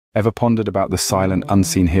Ever pondered about the silent,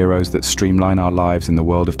 unseen heroes that streamline our lives in the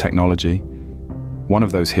world of technology? One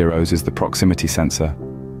of those heroes is the proximity sensor.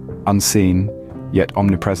 Unseen, yet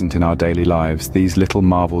omnipresent in our daily lives, these little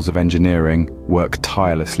marvels of engineering work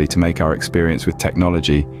tirelessly to make our experience with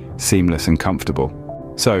technology seamless and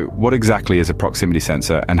comfortable. So, what exactly is a proximity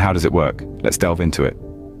sensor and how does it work? Let's delve into it.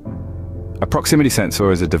 A proximity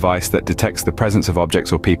sensor is a device that detects the presence of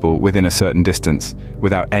objects or people within a certain distance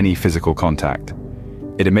without any physical contact.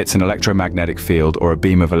 It emits an electromagnetic field or a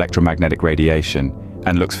beam of electromagnetic radiation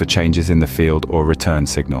and looks for changes in the field or return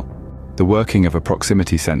signal. The working of a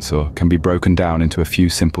proximity sensor can be broken down into a few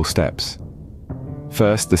simple steps.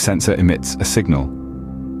 First, the sensor emits a signal.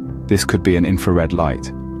 This could be an infrared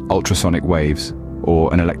light, ultrasonic waves,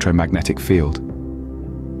 or an electromagnetic field.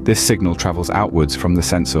 This signal travels outwards from the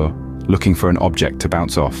sensor, looking for an object to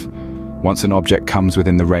bounce off. Once an object comes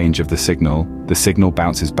within the range of the signal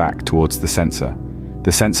bounces back towards the sensor.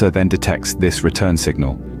 The sensor then detects this return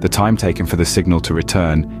signal. The time taken for the signal to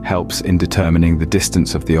return helps in determining the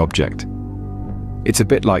distance of the object. It's a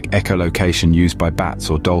bit like echolocation used by bats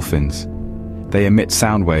or dolphins. They emit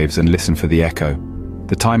sound waves and listen for the echo.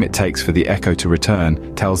 The time it takes for the echo to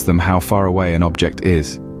return tells them how far away an object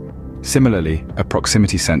is. Similarly, a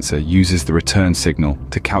proximity sensor uses the return signal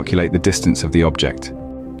to calculate the distance of the object.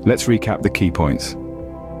 Let's recap the key points.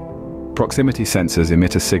 Proximity sensors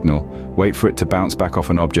emit a signal, wait for it to bounce back off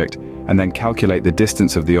an object, and then calculate the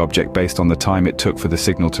distance of the object based on the time it took for the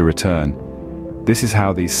signal to return. This is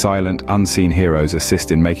how these silent, unseen heroes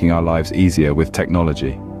assist in making our lives easier with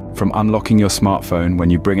technology. From unlocking your smartphone when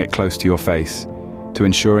you bring it close to your face, to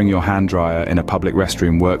ensuring your hand dryer in a public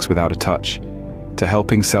restroom works without a touch, to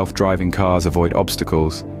helping self-driving cars avoid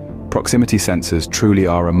obstacles, proximity sensors truly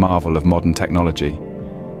are a marvel of modern technology.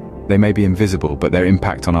 They may be invisible, but their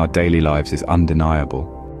impact on our daily lives is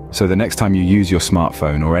undeniable. So the next time you use your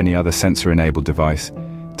smartphone or any other sensor-enabled device,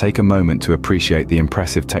 take a moment to appreciate the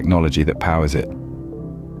impressive technology that powers it.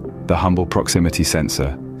 The humble proximity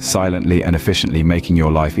sensor, silently and efficiently making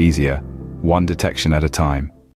your life easier, one detection at a time.